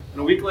In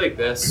a week like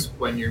this,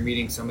 when you're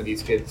meeting some of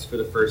these kids for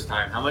the first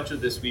time, how much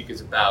of this week is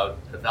about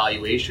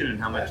evaluation and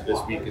how much of this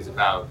week is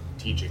about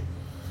teaching?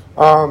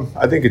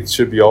 I think it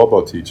should be all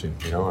about teaching.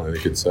 I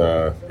think it's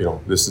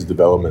this is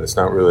development. It's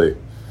not really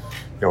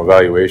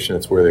evaluation.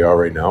 It's where they are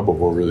right now, but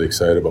we're really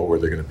excited about where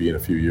they're going to be in a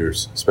few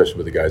years, especially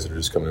with the guys that are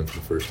just coming in for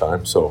the first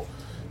time. So,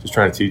 just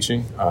trying to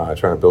teaching, trying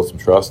to build some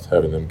trust,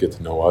 having them get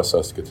to know us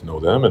get to know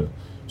them, and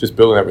just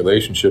building that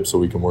relationship so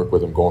we can work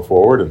with them going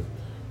forward and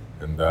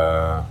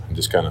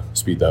just kind of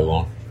speed that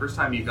along. First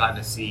time you've gotten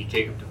to see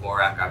Jacob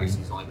Dvorak,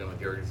 obviously he's only been with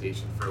the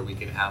organization for a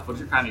week and a half.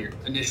 What are your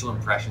initial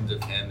impressions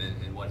of him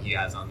and what he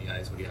has on the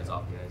ice, what he has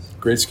off the ice?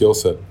 Great skill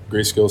set.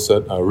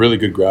 Really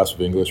good grasp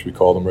of English. We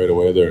called him right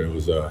away there, and it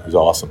was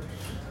awesome.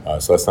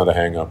 So that's not a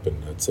hang-up,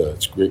 and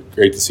it's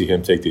great to see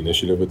him take the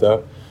initiative with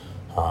that.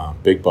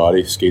 Big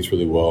body, skates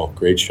really well,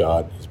 great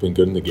shot. He's been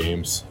good in the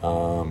games.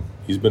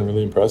 He's been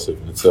really impressive,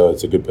 and it's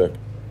a good pick.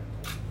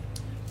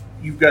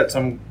 You've got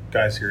some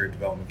guys here at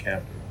development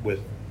camp with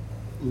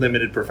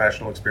limited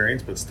professional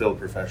experience, but still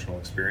professional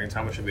experience.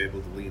 How much are you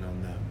able to lean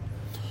on them?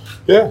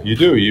 Yeah, you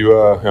do.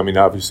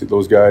 Obviously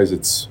those guys,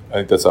 I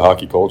think that's a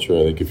hockey culture.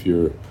 I think if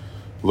you're a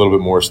little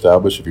bit more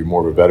established, if you're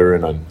more of a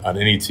veteran on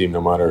any team,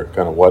 no matter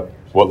kind of what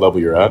level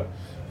you're at,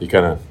 you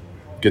kind of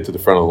get to the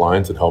front of the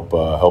lines and help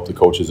the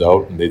coaches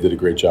out. And they did a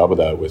great job of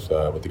that with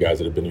the guys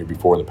that have been here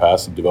before in the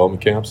past in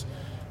development camps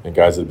and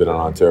guys that have been in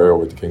Ontario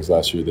with the Kings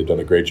last year. They've done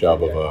a great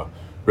job of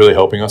really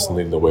helping us and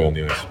leading the way on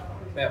the ice.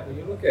 Matt, when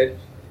you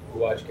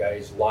watch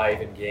guys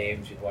live in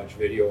games, you watch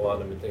video on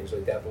them and things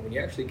like that, but when you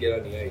actually get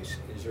on the ice,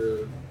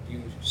 do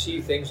you see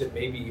things that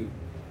maybe you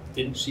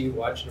didn't see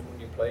watching them when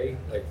you play,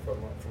 like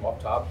from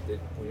up top,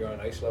 when you're on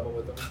ice level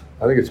with them?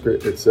 I think it's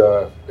great. It's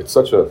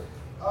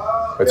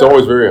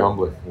always very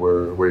humbling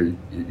where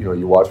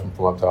you watch them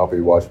from up top or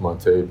you watch them on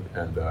tape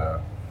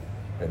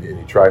and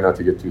you try not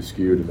to get too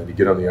skewed, and then you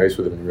get on the ice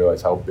with them and you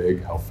realize how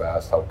big, how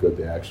fast, how good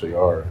they actually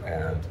are,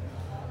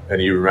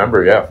 and you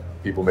remember,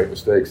 people make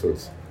mistakes, so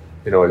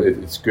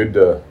it's good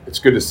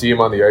to see them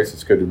on the ice.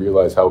 It's good to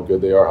realize how good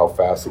they are, how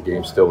fast the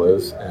game still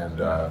is, and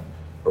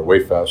or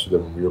way faster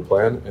than when we were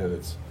playing. And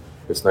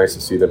it's nice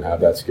to see them have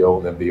that skill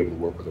and then be able to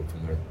work with them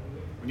from there.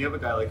 When you have a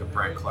guy like a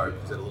Brent Clark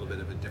who's at a little bit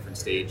of a different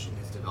stage in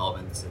his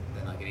development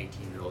than like an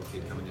 18-year-old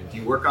kid coming in, do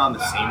you work on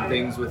the same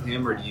things with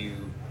him, or do you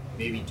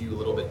maybe do a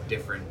little bit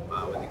different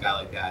with a guy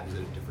like that who's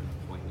at a different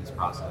point in his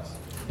process?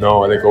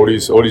 No, I think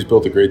Odie's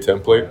built a great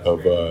template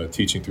of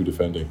teaching through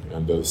defending,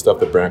 and the stuff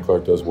that Brent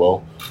Clark does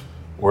well.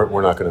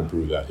 We're not going to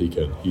improve that. He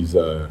can. His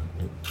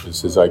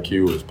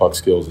IQ, his puck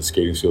skills, his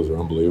skating skills are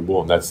unbelievable,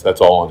 and that's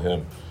all on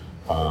him.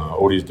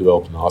 Odie's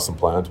developed an awesome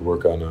plan to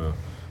work on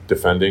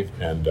defending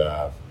and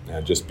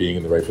just being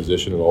in the right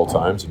position at all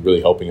times and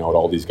really helping out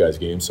all these guys'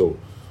 games. So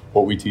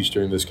what we teach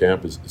during this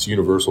camp is it's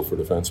universal for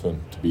defensemen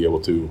to be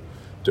able to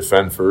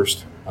defend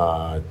first,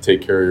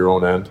 take care of your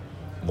own end,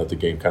 and let the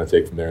game kind of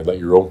take from there, and let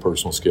your own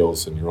personal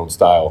skills and your own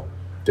style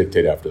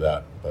dictate after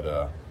that.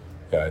 But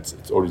it's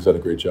Odie's done a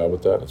great job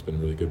with that. It's been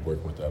really good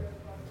working with that.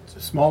 It's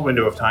a small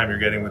window of time you're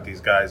getting with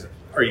these guys.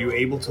 Are you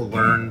able to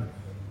learn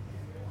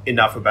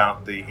enough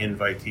about the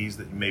invitees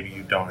that maybe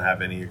you don't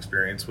have any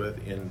experience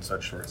with in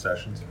such short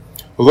sessions?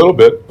 A little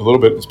bit.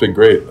 It's been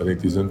great. I think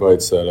these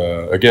invites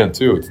that, again,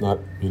 too, it's not,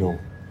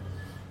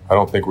 I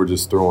don't think we're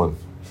just throwing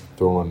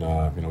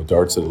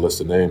darts at a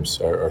list of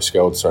names. Our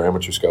scouts, our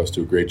amateur scouts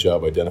do a great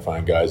job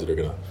identifying guys that are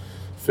going to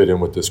fit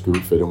in with this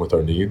group, fit in with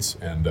our needs,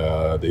 and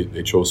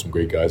they chose some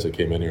great guys that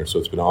came in here. So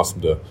it's been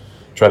awesome to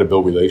try to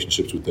build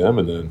relationships with them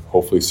and then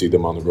hopefully see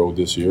them on the road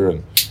this year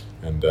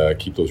and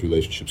keep those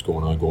relationships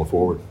going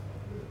forward.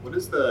 What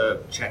does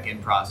the check-in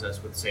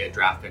process with, say, a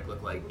draft pick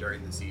look like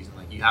during the season?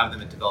 Like, you have them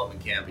at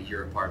development camp a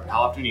year apart, but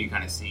how often are you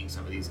kind of seeing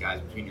some of these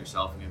guys between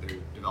yourself and the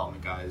other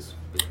development guys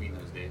between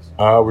those days?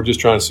 We're just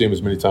trying to see them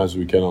as many times as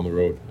we can on the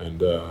road,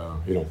 and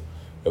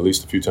at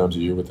least a few times a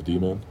year with the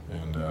D-men,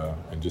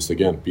 and just,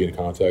 again, be in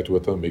contact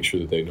with them, make sure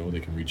that they know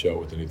they can reach out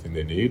with anything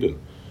they need,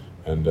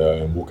 and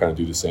we'll kind of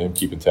do the same,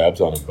 keeping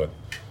tabs on them. But,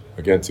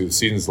 again, too, the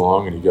season's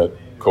long, and you got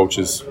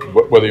coaches,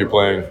 whether you're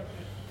playing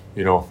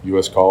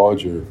U.S.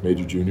 college or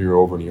major junior or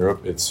over in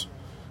Europe, it's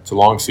a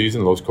long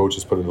season. Those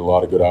coaches put in a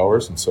lot of good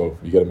hours, and so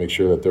you got to make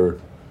sure that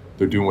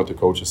they're doing what the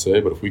coaches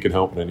say. But if we can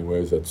help in any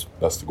ways,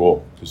 that's the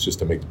goal. It's just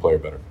to make the player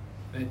better.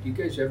 And do you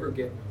guys ever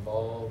get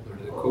involved, or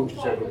do the coaches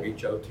ever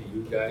reach out to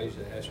you guys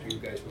and ask you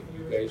guys what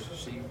you guys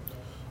see?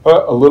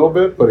 A little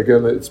bit, but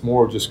again, it's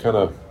more just kind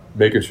of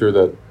making sure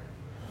that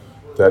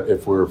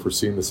if we're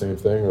seeing the same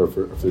thing or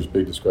if there's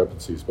big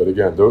discrepancies. But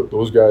again,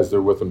 those guys,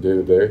 they're with them day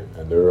to day,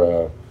 and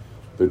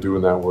they're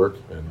doing that work,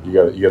 and you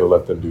got to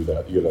let them do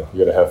that. You got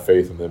to have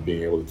faith in them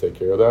being able to take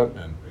care of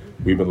that. And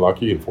we've been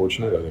lucky and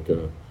fortunate. I think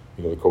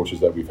the coaches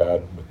that we've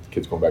had with the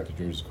kids going back to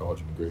juniors and college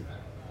have been great.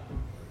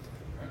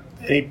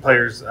 Any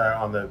players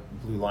on the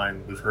blue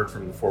line we've heard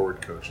from the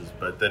forward coaches,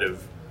 but that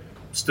have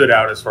stood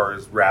out as far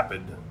as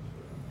rapid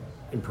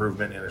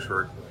improvement in a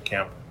short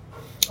camp?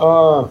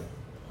 I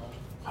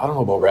don't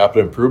know about rapid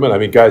improvement. I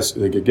mean, guys,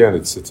 again,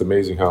 it's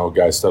amazing how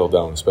guys settle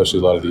down, especially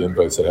a lot of the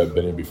invites that haven't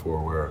been in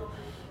before, where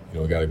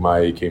a guy like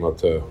Maia came up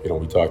to,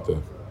 we talked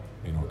to,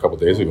 a couple of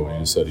days ago, and he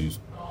just said he's,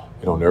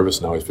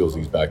 nervous now. He feels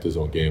he's back to his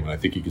own game, and I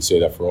think you could say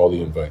that for all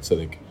the invites. I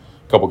think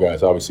a couple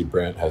guys, obviously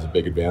Brant has a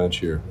big advantage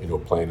here,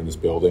 playing in this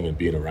building and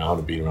being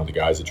around the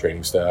guys, the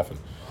training staff, and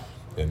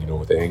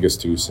with Angus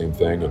too, same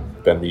thing,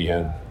 and Ben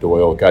Meehan,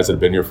 Doyle, guys that have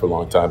been here for a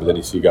long time. But then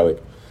you see a guy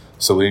like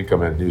Celine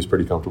come in, he was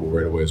pretty comfortable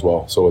right away as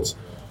well. So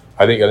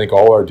I think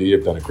all our D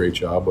have done a great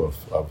job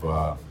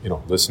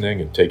of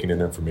listening and taking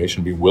in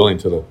information, being willing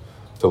to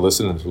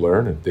listen and to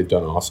learn, and they've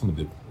done awesome.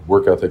 The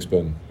work ethic's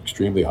been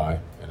extremely high,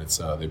 and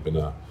they've been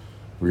a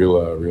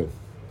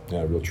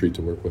real treat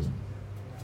to work with.